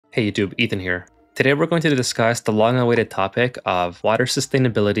Hey YouTube, Ethan here. Today we're going to discuss the long-awaited topic of water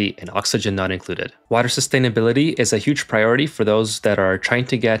sustainability and oxygen not included. Water sustainability is a huge priority for those that are trying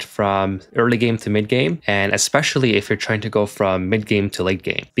to get from early game to mid game, and especially if you're trying to go from mid game to late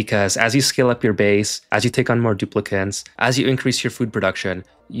game. Because as you scale up your base, as you take on more duplicants, as you increase your food production,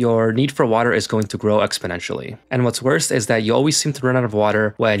 your need for water is going to grow exponentially. And what's worse is that you always seem to run out of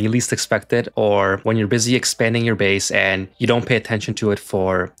water when you least expect it, or when you're busy expanding your base and you don't pay attention to it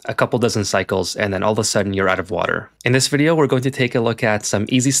for a couple dozen cycles, and then all of a sudden you're out of water. In this video, we're going to take a look at some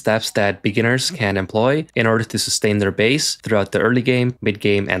easy steps that beginners can employ in order to sustain their base throughout the early game, mid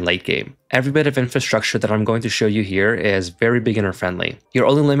game, and late game. Every bit of infrastructure that I'm going to show you here is very beginner friendly. Your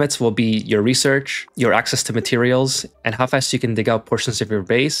only limits will be your research, your access to materials, and how fast you can dig out portions of your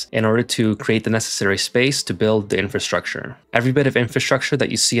base in order to create the necessary space to build the infrastructure. Every bit of infrastructure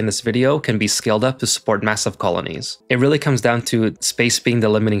that you see in this video can be scaled up to support massive colonies. It really comes down to space being the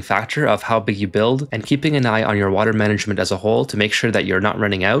limiting factor of how big you build, and keeping an eye on your water management as a whole to make sure that you're not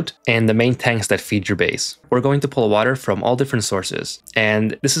running out, and the main tanks that feed your base. We're going to pull water from all different sources,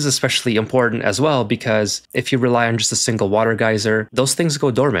 and this is especially important as well because if you rely on just a single water geyser, those things go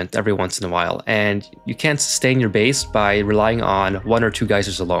dormant every once in a while, and you can't sustain your base by relying on one or two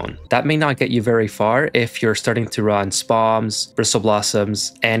geysers alone. That may not get you very far if you're starting to run spawns, bristle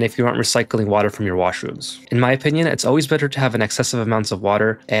blossoms, and if you aren't recycling water from your washrooms. In my opinion, it's always better to have an excessive amounts of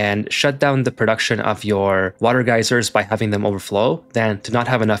water and shut down the production of your water geysers by having them overflow than to not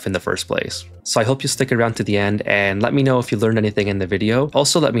have enough in the first place. So I hope you stick around to the end and let me know if you learned anything in the video.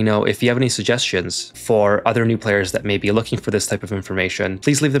 Also let me know if you have any suggestions for other new players that may be looking for this type of information.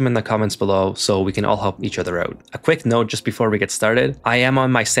 Please leave them in the comments below so we can all help each other out. A quick note just before we get started, I am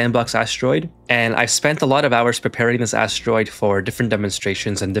on my sandbox asteroid, and I've spent a lot of hours preparing this asteroid for different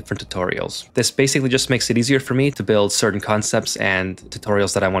demonstrations and different tutorials. This basically just makes it easier for me to build certain concepts and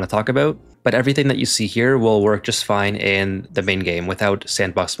tutorials that I want to talk about. But everything that you see here will work just fine in the main game without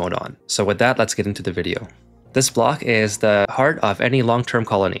sandbox mode on. So with that, let's get into the video. This block is the heart of any long-term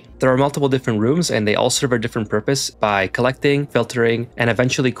colony. There are multiple different rooms and they all serve a different purpose by collecting, filtering, and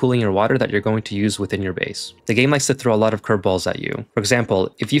eventually cooling your water that you're going to use within your base. The game likes to throw a lot of curveballs at you. For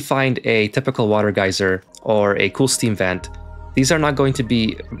example, if you find a typical water geyser or a cool steam vent, these are not going to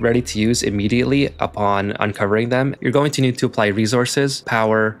be ready to use immediately upon uncovering them. You're going to need to apply resources,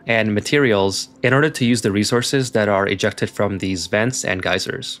 power, and materials in order to use the resources that are ejected from these vents and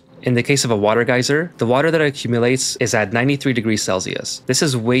geysers. In the case of a water geyser, the water that accumulates is at 93 degrees Celsius. This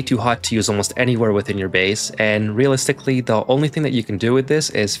is way too hot to use almost anywhere within your base, and realistically, the only thing that you can do with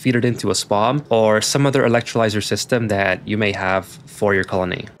this is feed it into a SPOM or some other electrolyzer system that you may have for your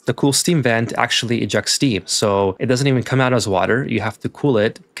colony. The cool steam vent actually ejects steam, so it doesn't even come out as water. You have to cool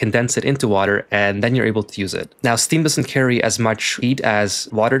it, condense it into water, and then you're able to use it. Now, steam doesn't carry as much heat as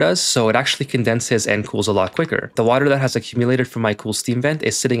water does, so it actually condenses and cools a lot quicker. The water that has accumulated from my cool steam vent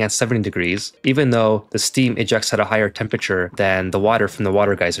is sitting at 70 degrees, even though the steam ejects at a higher temperature than the water from the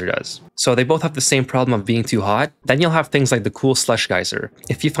water geyser does. So they both have the same problem of being too hot. Then you'll have things like the cool slush geyser.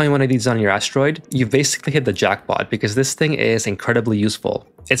 If you find one of these on your asteroid, you've basically hit the jackpot because this thing is incredibly useful.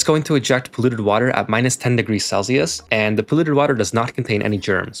 It's going to eject polluted water at minus 10 degrees Celsius, and the polluted water does not contain any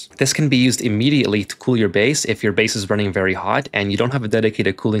germs. This can be used immediately to cool your base if your base is running very hot and you don't have a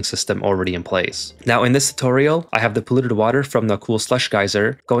dedicated cooling system already in place. Now in this tutorial, I have the polluted water from the cool slush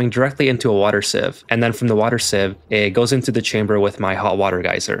geyser going directly into a water sieve, and then from the water sieve, it goes into the chamber with my hot water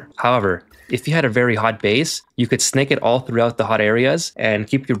geyser. However, if you had a very hot base, you could snake it all throughout the hot areas and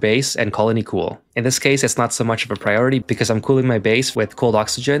keep your base and colony cool. In this case, it's not so much of a priority because I'm cooling my base with cold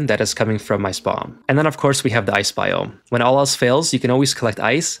oxygen that is coming from my spawn. And then of course we have the ice biome. When all else fails, you can always collect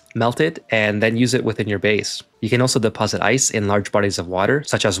ice, melt it, and then use it within your base. You can also deposit ice in large bodies of water,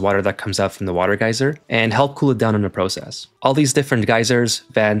 such as water that comes out from the water geyser, and help cool it down in the process. All these different geysers,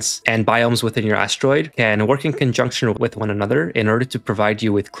 vents, and biomes within your asteroid can work in conjunction with one another in order to provide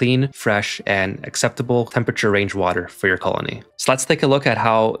you with clean, fresh, and acceptable temperature range water for your colony. So let's take a look at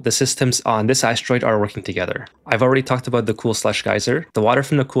how the systems on this asteroid are working together. I've already talked about the cool slush geyser. The water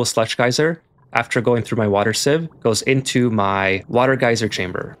from the cool slush geyser, after going through my water sieve, goes into my water geyser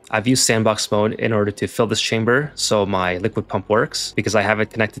chamber. I've used sandbox mode in order to fill this chamber so my liquid pump works because I have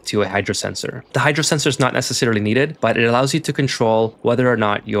it connected to a hydro sensor. The hydro sensor is not necessarily needed, but it allows you to control whether or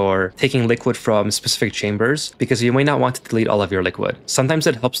not you're taking liquid from specific chambers because you may not want to delete all of your liquid. Sometimes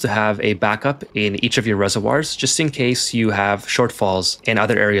it helps to have a backup in each of your reservoirs just in case you have shortfalls in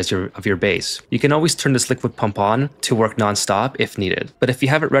other areas of your base. You can always turn this liquid pump on to work non-stop if needed. But if you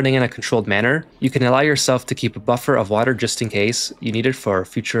have it running in a controlled manner, you can allow yourself to keep a buffer of water just in case you need it for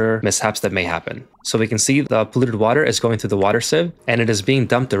future mishaps that may happen. So we can see the polluted water is going through the water sieve and it is being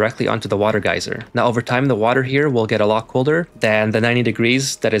dumped directly onto the water geyser. Now over time, the water here will get a lot colder than the 90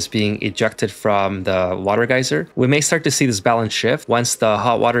 degrees that is being ejected from the water geyser. We may start to see this balance shift once the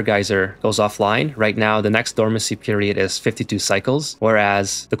hot water geyser goes offline. Right now, the next dormancy period is 52 cycles,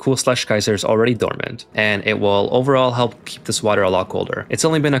 whereas the cool slush geyser is already dormant, and it will overall help keep this water a lot colder. It's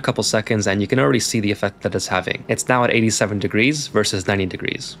only been a couple seconds and you can already see the effect that it's having. It's now at 87 degrees versus 90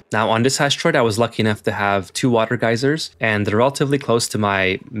 degrees. Now on this asteroid, I was lucky enough to have 2 water geysers, and they're relatively close to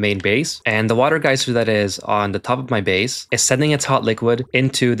my main base. And the water geyser that is on the top of my base is sending its hot liquid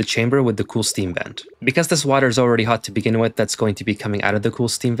into the chamber with the cool steam vent. Because this water is already hot to begin with, that's going to be coming out of the cool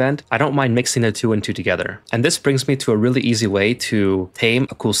steam vent, I don't mind mixing the 2 and 2 together. And this brings me to a really easy way to tame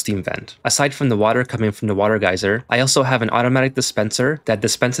a cool steam vent. Aside from the water coming from the water geyser, I also have an automatic dispenser that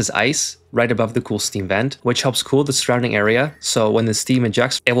dispenses ice right above the cool steam vent, which helps cool the surrounding area, so when the steam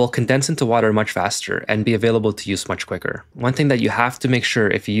ejects, it will condense into water much faster and be available to use much quicker. One thing that you have to make sure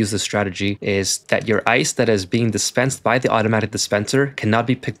if you use this strategy is that your ice that is being dispensed by the automatic dispenser cannot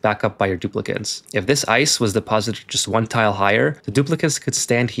be picked back up by your duplicates. If this ice was deposited just 1 tile higher, the duplicates could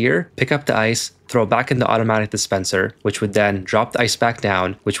stand here, pick up the ice, throw back in the automatic dispenser, which would then drop the ice back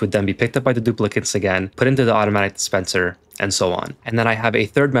down, which would then be picked up by the duplicates again, put into the automatic dispenser, and so on. And then I have a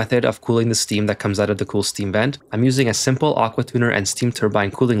third method of cooling the steam that comes out of the cool steam vent. I'm using a simple aqua tuner and steam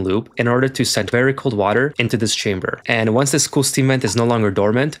turbine cooling loop in order to send very cold water into this chamber. And once this cool steam vent is no longer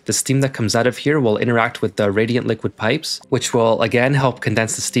dormant, the steam that comes out of here will interact with the radiant liquid pipes, which will again help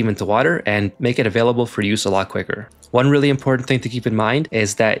condense the steam into water and make it available for use a lot quicker. One really important thing to keep in mind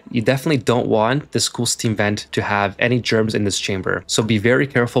is that you definitely don't want this cool steam vent to have any germs in this chamber. So be very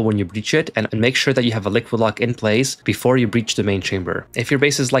careful when you breach it and make sure that you have a liquid lock in place before you breach the main chamber. If your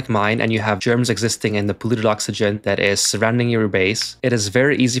base is like mine and you have germs existing in the polluted oxygen that is surrounding your base, it is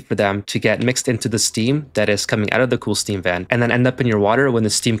very easy for them to get mixed into the steam that is coming out of the cool steam vent and then end up in your water when the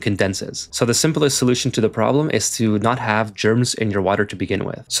steam condenses. So the simplest solution to the problem is to not have germs in your water to begin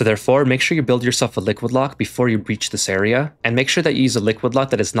with. So therefore, make sure you build yourself a liquid lock before you breach the area, and make sure that you use a liquid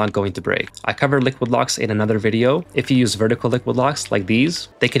lock that is not going to break. I covered liquid locks in another video. If you use vertical liquid locks like these,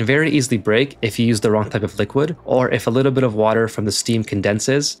 they can very easily break if you use the wrong type of liquid, or if a little bit of water from the steam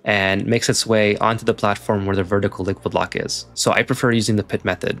condenses and makes its way onto the platform where the vertical liquid lock is. So I prefer using the pit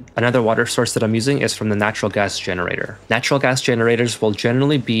method. Another water source that I'm using is from the natural gas generator. Natural gas generators will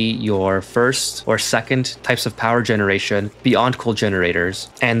generally be your first or second types of power generation beyond coal generators,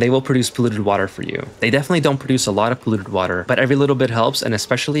 and they will produce polluted water for you. They definitely don't produce a lot of polluted water, but every little bit helps, and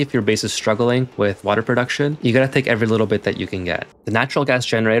especially if your base is struggling with water production, you gotta take every little bit that you can get. The natural gas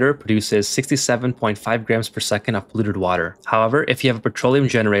generator produces 67.5 grams per second of polluted water. However, if you have a petroleum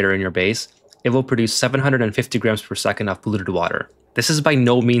generator in your base, it will produce 750 grams per second of polluted water. This is by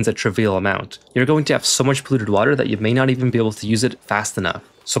no means a trivial amount. You're going to have so much polluted water that you may not even be able to use it fast enough.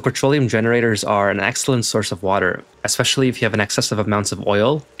 So petroleum generators are an excellent source of water, especially if you have an excessive amounts of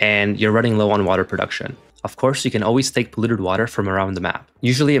oil and you're running low on water production. Of course, you can always take polluted water from around the map.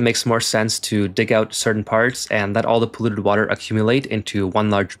 Usually it makes more sense to dig out certain parts and let all the polluted water accumulate into one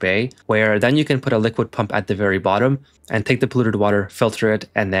large bay, where then you can put a liquid pump at the very bottom and take the polluted water, filter it,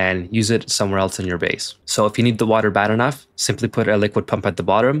 and then use it somewhere else in your base. So if you need the water bad enough, simply put a liquid pump at the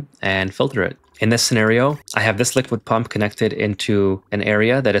bottom and filter it. In this scenario, I have this liquid pump connected into an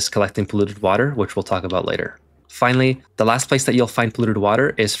area that is collecting polluted water, which we'll talk about later. Finally, the last place that you'll find polluted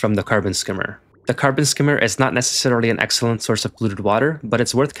water is from the carbon skimmer. The carbon skimmer is not necessarily an excellent source of polluted water, but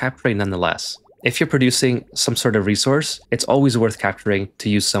it's worth capturing nonetheless. If you're producing some sort of resource, it's always worth capturing to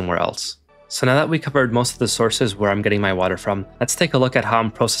use somewhere else. So now that we covered most of the sources where I'm getting my water from, let's take a look at how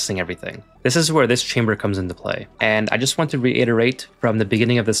I'm processing everything. This is where this chamber comes into play. And I just want to reiterate from the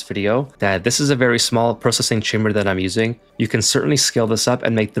beginning of this video that this is a very small processing chamber that I'm using. You can certainly scale this up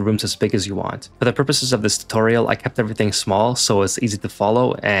and make the rooms as big as you want. For the purposes of this tutorial, I kept everything small so it's easy to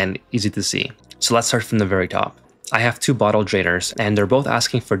follow and easy to see. So let's start from the very top. I have two bottle drainers, and they're both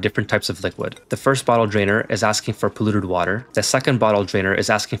asking for different types of liquid. The first bottle drainer is asking for polluted water. The second bottle drainer is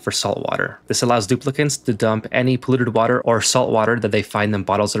asking for salt water. This allows duplicants to dump any polluted water or salt water that they find in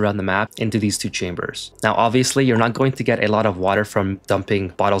bottles around the map into these two chambers. Now, obviously, you're not going to get a lot of water from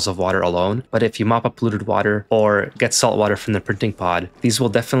dumping bottles of water alone, but if you mop up polluted water or get salt water from the printing pod, these will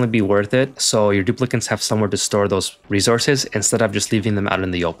definitely be worth it, so your duplicants have somewhere to store those resources instead of just leaving them out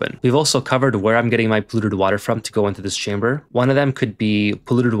in the open. We've also covered where I'm getting my polluted water from to go into this chamber. One of them could be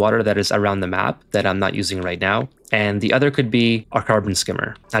polluted water that is around the map that I'm not using right now. and the other could be our carbon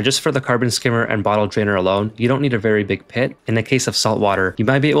skimmer. Now, just for the carbon skimmer and bottle drainer alone, you don't need a very big pit. In the case of saltwater, you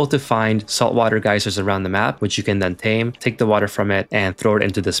might be able to find saltwater geysers around the map, which you can then tame, take the water from it, and throw it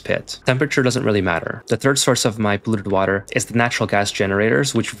into this pit. Temperature doesn't really matter. The third source of my polluted water is the natural gas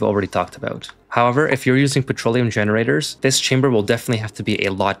generators, which we've already talked about. However, if you're using petroleum generators, this chamber will definitely have to be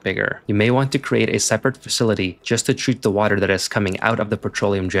a lot bigger. You may want to create a separate facility just to treat the water that is coming out of the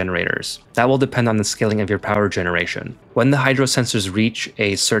petroleum generators. That will depend on the scaling of your power generation. When the hydro sensors reach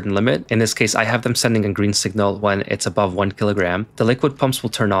a certain limit, in this case I have them sending a green signal when it's above 1 kilogram, the liquid pumps will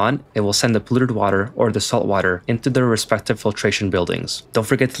turn on. It will send the polluted water or the salt water into their respective filtration buildings. Don't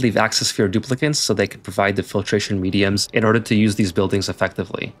forget to leave access for your duplicants so they can provide the filtration mediums in order to use these buildings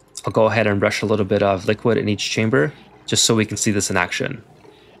effectively. I'll go ahead and brush a little bit of liquid in each chamber just so we can see this in action.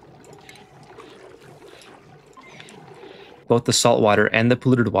 Both the salt water and the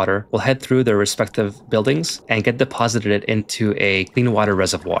polluted water will head through their respective buildings and get deposited into a clean water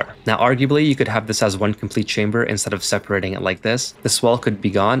reservoir. Now, arguably, you could have this as one complete chamber instead of separating it like this. This wall could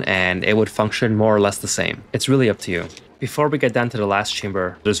be gone and it would function more or less the same. It's really up to you. Before we get down to the last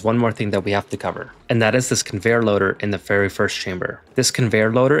chamber, there's one more thing that we have to cover, and that is this conveyor loader in the very first chamber. This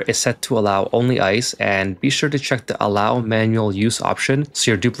conveyor loader is set to allow only ice, and be sure to check the allow manual use option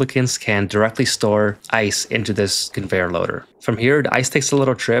so your duplicants can directly store ice into this conveyor loader. From here, the ice takes a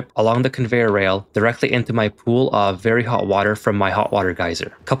little trip along the conveyor rail directly into my pool of very hot water from my hot water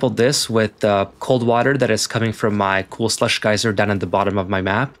geyser. Couple this with the cold water that is coming from my cool slush geyser down at the bottom of my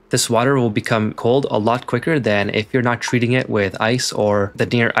map. This water will become cold a lot quicker than if you're not treating it with ice or the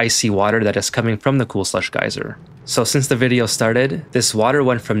near icy water that is coming from the cool slush geyser. So since the video started, this water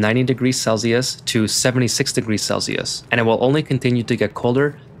went from 90 degrees Celsius to 76 degrees Celsius, and it will only continue to get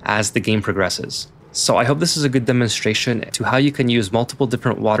colder as the game progresses. So I hope this is a good demonstration to how you can use multiple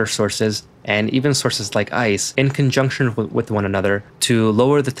different water sources and even sources like ice in conjunction with one another to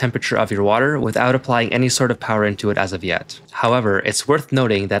lower the temperature of your water without applying any sort of power into it as of yet. However, it's worth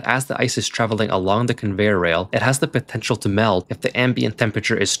noting that as the ice is traveling along the conveyor rail, it has the potential to melt if the ambient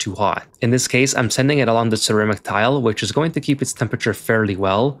temperature is too hot. In this case, I'm sending it along the ceramic tile, which is going to keep its temperature fairly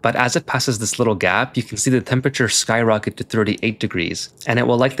well, but as it passes this little gap, you can see the temperature skyrocket to 38 degrees, and it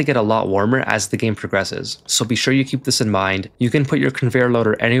will likely get a lot warmer as the game progresses. So be sure you keep this in mind. You can put your conveyor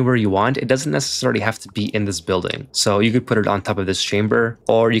loader anywhere you want. It doesn't necessarily have to be in this building. So you could put it on top of this chamber,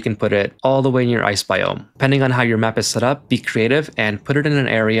 or you can put it all the way in your ice biome. Depending on how your map is set up, be creative and put it in an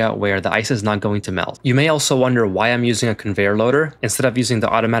area where the ice is not going to melt. You may also wonder why I'm using a conveyor loader instead of using the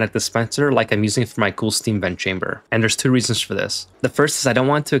automatic dispenser like I'm using for my cool steam vent chamber. And there's two reasons for this. The first is I don't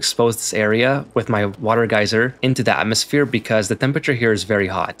want to expose this area with my water geyser into the atmosphere because the temperature here is very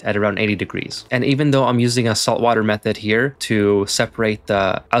hot at around 80 degrees. And even though I'm using a saltwater method here to separate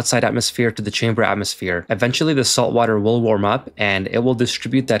the outside atmosphere to the chamber atmosphere, eventually the salt water will warm up and it will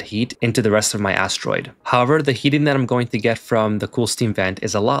distribute that heat into the rest of my asteroid. However, the heating that I'm going to get from the cool steam vent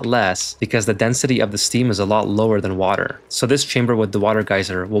is a lot less because the density of the steam is a lot lower than water. So this chamber with the water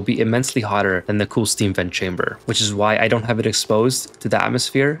geyser will be immensely hotter than the cool steam vent chamber, which is why I don't have it exposed to the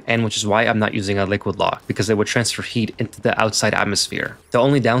atmosphere and which is why I'm not using a liquid lock, because it would transfer heat into the outside atmosphere. The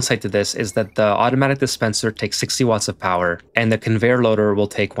only downside to this is that the automatic dispenser takes 60 watts of power and the conveyor loader will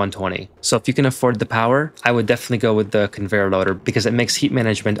take 120. So if you can afford the power, I would definitely go with the conveyor loader because it makes heat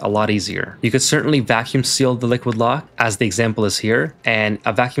management a lot easier. You could certainly vacuum seal the liquid lock as the example is here, and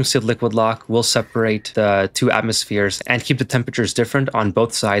a vacuum sealed liquid lock will separate the two atmospheres and keep the temperatures different on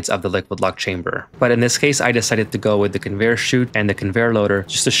both sides of the liquid lock chamber. But in this case, I decided to go with the conveyor chute and the conveyor loader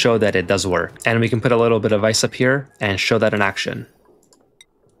just to show that it does work. And we can put a little bit of ice up here and show that in action.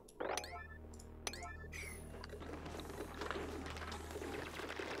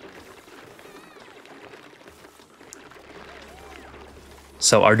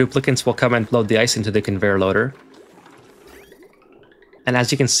 So our duplicants will come and load the ice into the conveyor loader. And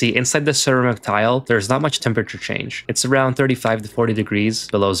as you can see, inside the ceramic tile, there's not much temperature change. It's around 35 to 40 degrees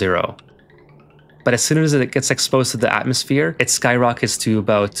below zero. But as soon as it gets exposed to the atmosphere, it skyrockets to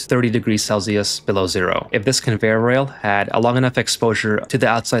about 30 degrees Celsius below zero. If this conveyor rail had a long enough exposure to the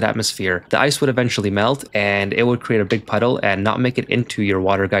outside atmosphere, the ice would eventually melt and it would create a big puddle and not make it into your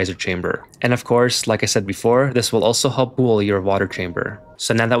water geyser chamber. And of course, like I said before, this will also help cool your water chamber.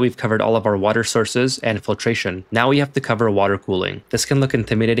 So now that we've covered all of our water sources and filtration, now we have to cover water cooling. This can look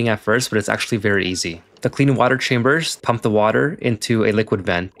intimidating at first, but it's actually very easy. The clean water chambers pump the water into a liquid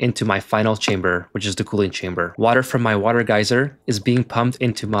vent into my final chamber, which is the cooling chamber. Water from my water geyser is being pumped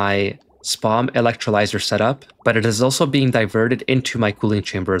into my SPOM electrolyzer setup, but it is also being diverted into my cooling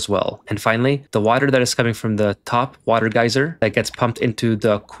chamber as well. And finally, the water that is coming from the top water geyser that gets pumped into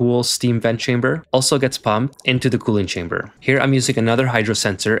the cool steam vent chamber also gets pumped into the cooling chamber. Here I'm using another hydro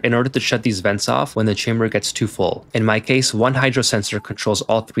sensor in order to shut these vents off when the chamber gets too full. In my case, one hydro sensor controls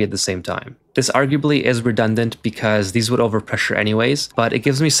all three at the same time. This arguably is redundant because these would overpressure anyways, but it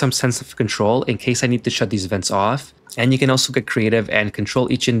gives me some sense of control in case I need to shut these vents off. And you can also get creative and control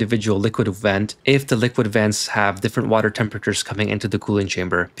each individual liquid vent if the liquid vents have different water temperatures coming into the cooling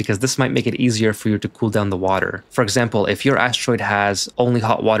chamber, because this might make it easier for you to cool down the water. For example, if your asteroid has only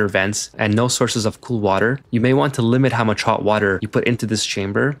hot water vents and no sources of cool water, you may want to limit how much hot water you put into this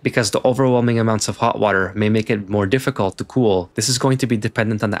chamber because the overwhelming amounts of hot water may make it more difficult to cool. This is going to be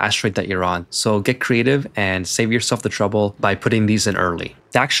dependent on the asteroid that you're on, so get creative and save yourself the trouble by putting these in early.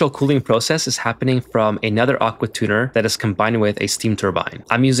 The actual cooling process is happening from another aqua tuner that is combined with a steam turbine.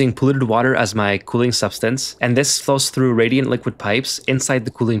 I'm using polluted water as my cooling substance, and this flows through radiant liquid pipes inside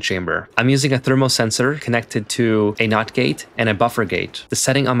the cooling chamber. I'm using a thermosensor connected to a NOT gate and a buffer gate. The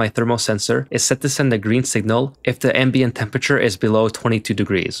setting on my thermosensor is set to send a green signal if the ambient temperature is below 22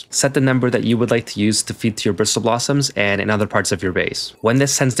 degrees. Set the number that you would like to use to feed to your bristle blossoms and in other parts of your base. When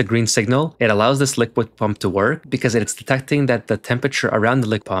this sends the green signal, it allows this liquid pump to work because it's detecting that the temperature around the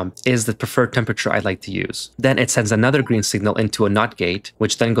liquid pump is the preferred temperature I'd like to use. Then it sends another green signal into a NOT gate,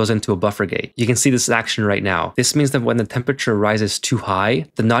 which then goes into a buffer gate. You can see this in action right now. This means that when the temperature rises too high,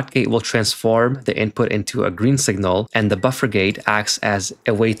 the NOT gate will transform the input into a green signal, and the buffer gate acts as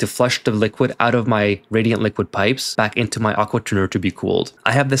a way to flush the liquid out of my radiant liquid pipes back into my aqua tuner to be cooled.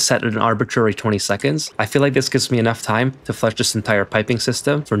 I have this set at an arbitrary 20 seconds. I feel like this gives me enough time to flush this entire piping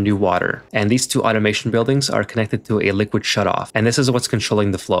system for new water. And these two automation buildings are connected to a liquid shutoff, and this is what's controlling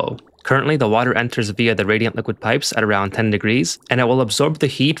the flow. Currently, the water enters via the radiant liquid pipes at around 10 degrees, and it will absorb the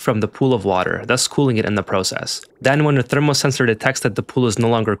heat from the pool of water, thus cooling it in the process. Then when the thermosensor detects that the pool is no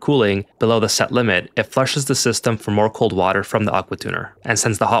longer cooling below the set limit, it flushes the system for more cold water from the aqua tuner and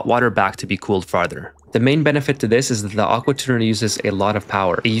sends the hot water back to be cooled farther. The main benefit to this is that the aqua tuner uses a lot of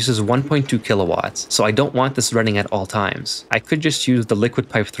power. It uses 1.2 kilowatts, so I don't want this running at all times. I could just use the liquid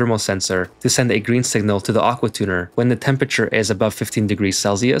pipe thermosensor to send a green signal to the aqua tuner when the temperature is above 15 degrees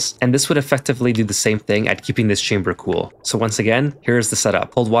Celsius, and this would effectively do the same thing at keeping this chamber cool. So once again, here's the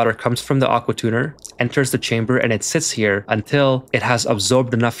setup. Cold water comes from the aqua tuner, enters the chamber, and it sits here until it has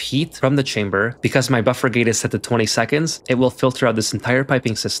absorbed enough heat from the chamber. Because my buffer gate is set to 20 seconds, it will filter out this entire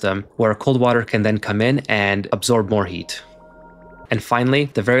piping system where cold water can then come in and absorb more heat. And finally,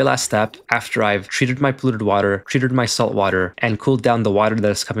 the very last step, after I've treated my polluted water, treated my salt water, and cooled down the water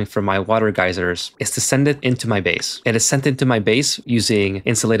that is coming from my water geysers, is to send it into my base. It is sent into my base using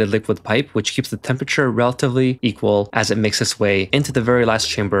insulated liquid pipe, which keeps the temperature relatively equal as it makes its way into the very last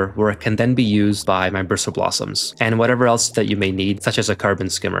chamber, where it can then be used by my bristle blossoms and whatever else that you may need, such as a carbon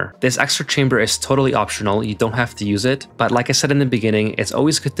skimmer. This extra chamber is totally optional. You don't have to use it, but like I said in the beginning, it's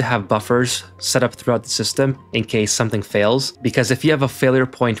always good to have buffers set up throughout the system in case something fails, because if you have a failure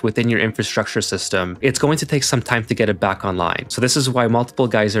point within your infrastructure system, it's going to take some time to get it back online. So this is why multiple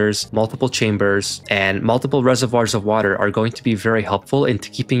geysers, multiple chambers, and multiple reservoirs of water are going to be very helpful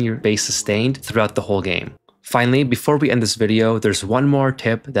into keeping your base sustained throughout the whole game. Finally, before we end this video, there's one more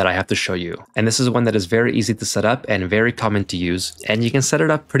tip that I have to show you. And this is one that is very easy to set up and very common to use. And you can set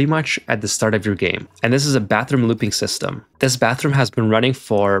it up pretty much at the start of your game. And this is a bathroom looping system. This bathroom has been running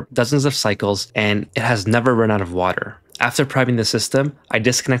for dozens of cycles and it has never run out of water. After priming the system, I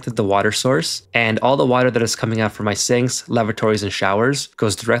disconnected the water source, and all the water that is coming out from my sinks, lavatories, and showers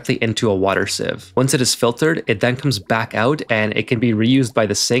goes directly into a water sieve. Once it is filtered, it then comes back out and it can be reused by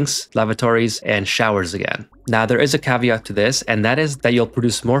the sinks, lavatories, and showers again. Now, there is a caveat to this, and that is that you'll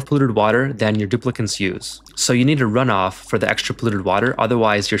produce more polluted water than your duplicants use. So you need a runoff for the extra polluted water,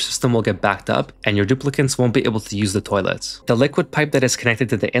 otherwise your system will get backed up and your duplicants won't be able to use the toilets. The liquid pipe that is connected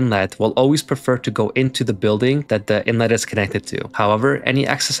to the inlet will always prefer to go into the building that the inlet is connected to. However, any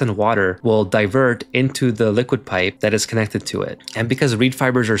excess in water will divert into the liquid pipe that is connected to it. And because reed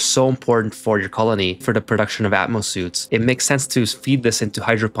fibers are so important for your colony for the production of atmosuits, it makes sense to feed this into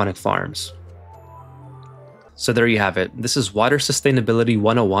hydroponic farms. So there you have it. This is Water Sustainability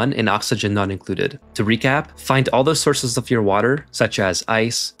 101 and Oxygen Not Included. To recap, find all the sources of your water, such as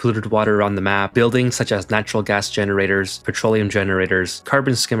ice, polluted water on the map, buildings such as natural gas generators, petroleum generators,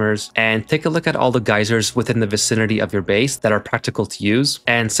 carbon skimmers, and take a look at all the geysers within the vicinity of your base that are practical to use,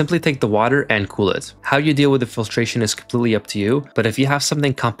 and simply take the water and cool it. How you deal with the filtration is completely up to you, but if you have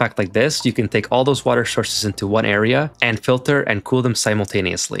something compact like this, you can take all those water sources into one area and filter and cool them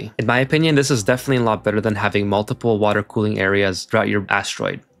simultaneously. In my opinion, this is definitely a lot better than having multiple water cooling areas throughout your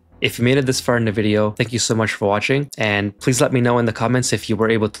asteroid. If you made it this far in the video, thank you so much for watching, and please let me know in the comments if you were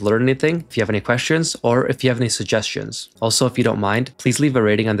able to learn anything, if you have any questions, or if you have any suggestions. Also, if you don't mind, please leave a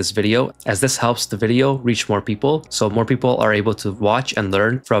rating on this video, as this helps the video reach more people, so more people are able to watch and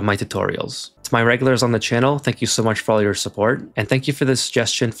learn from my tutorials. To my regulars on the channel, thank you so much for all your support, and thank you for the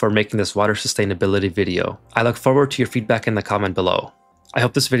suggestion for making this water sustainability video. I look forward to your feedback in the comment below. I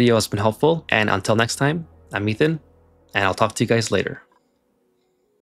hope this video has been helpful, and until next time, I'm Ethan, and I'll talk to you guys later.